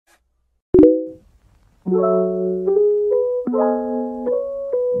Dear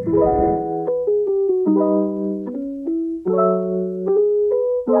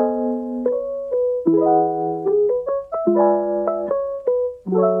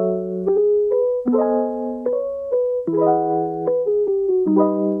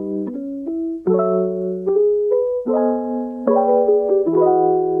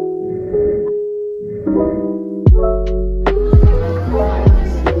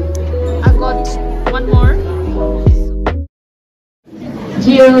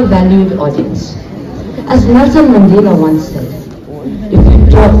valued audience, as Nelson Mandela once said, if you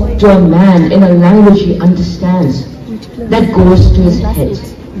talk to a man in a language he understands, that goes to his head.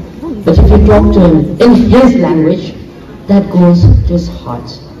 But if you talk to him in his language, that goes to his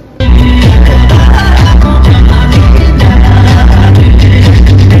heart.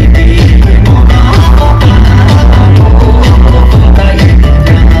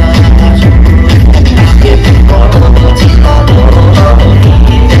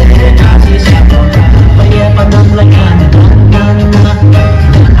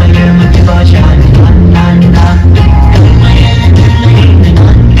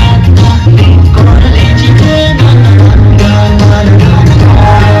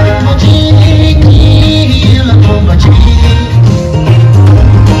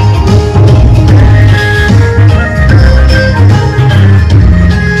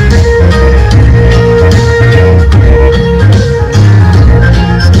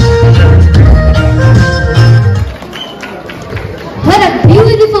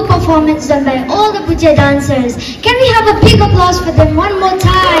 Performance done by all the Bujia dancers. Can we have a big applause for them one more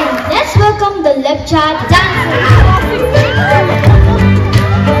time? Let's welcome the Lepcha dancers.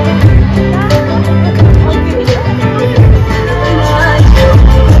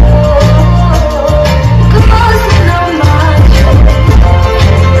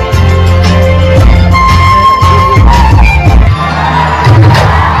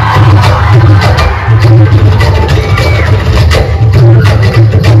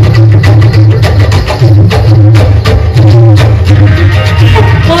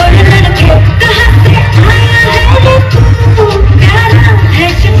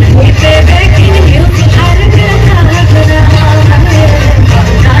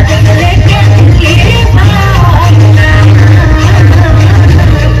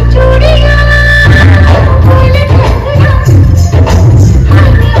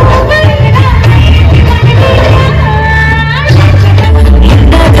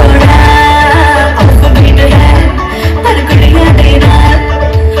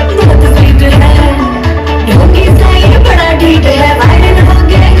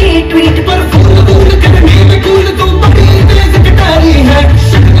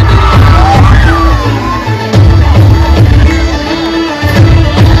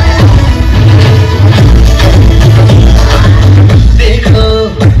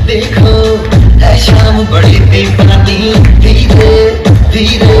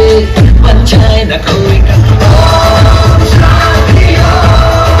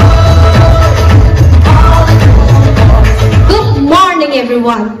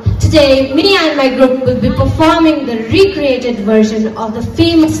 Today, me and my group will be performing the recreated version of the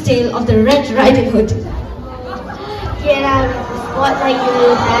famous tale of the Red Riding Hood. Get out of the spotlight, you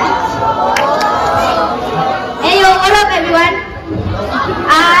little bats. Hey yo, what up everyone?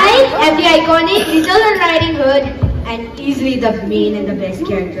 I am the iconic Little Red Riding Hood and easily the main and the best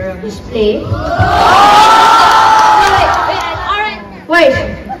character of this play. Wait,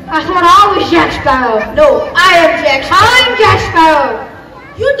 I thought I was Jack Sparrow. No, I am Jack Sparrow. I'm Jack Sparrow.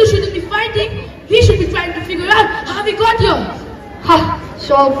 You two shouldn't be fighting. We should be trying to figure out how we got here. Ha!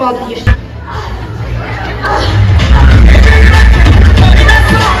 Solve problem yourself.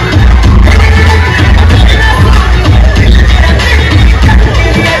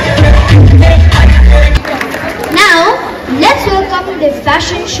 Now, let's welcome the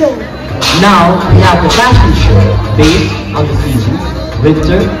fashion show. Now we have the fashion show based on the seasons,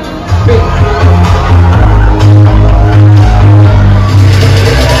 winter, spring.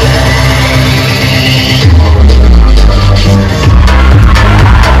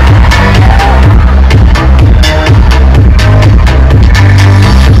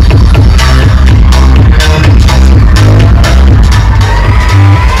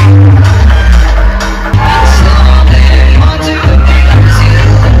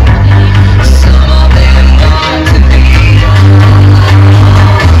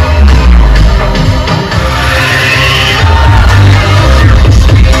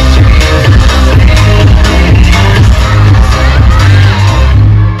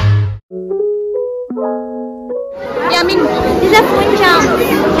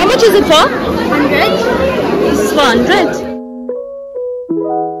 much is it for? 100. This is for 100.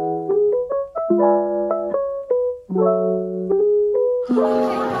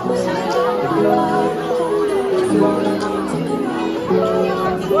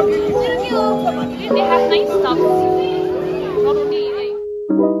 They have nice stuff. Not only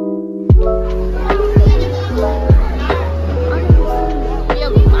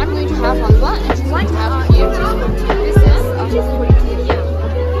I'm going to have halwa and she's going to have here too. This is yeah.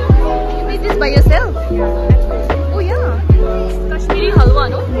 You made this by yourself? Oh yeah. Kashmiri halwa,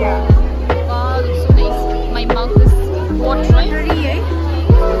 no? Yeah. Wow, looks so nice. My mouth is watering.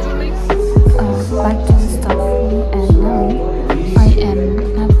 Back to the staff room, and now I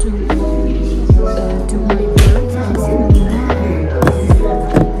have to do my work.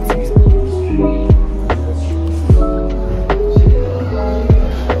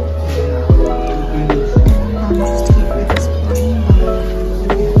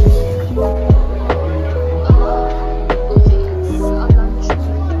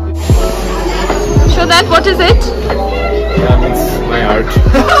 Show that, what is it? Yeah, it's my art.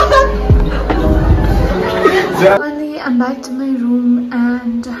 Finally, I'm back to my room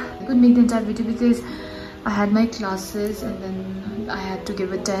and I couldn't make the entire video because I had my classes and then I had to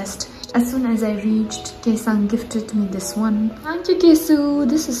give a test. As soon as I reached, Kesang gifted me this one. Thank you, Kesu.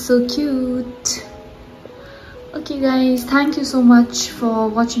 This is so cute. Okay guys, thank you so much for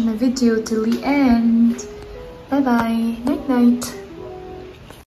watching my video till the end. Bye bye. Night night.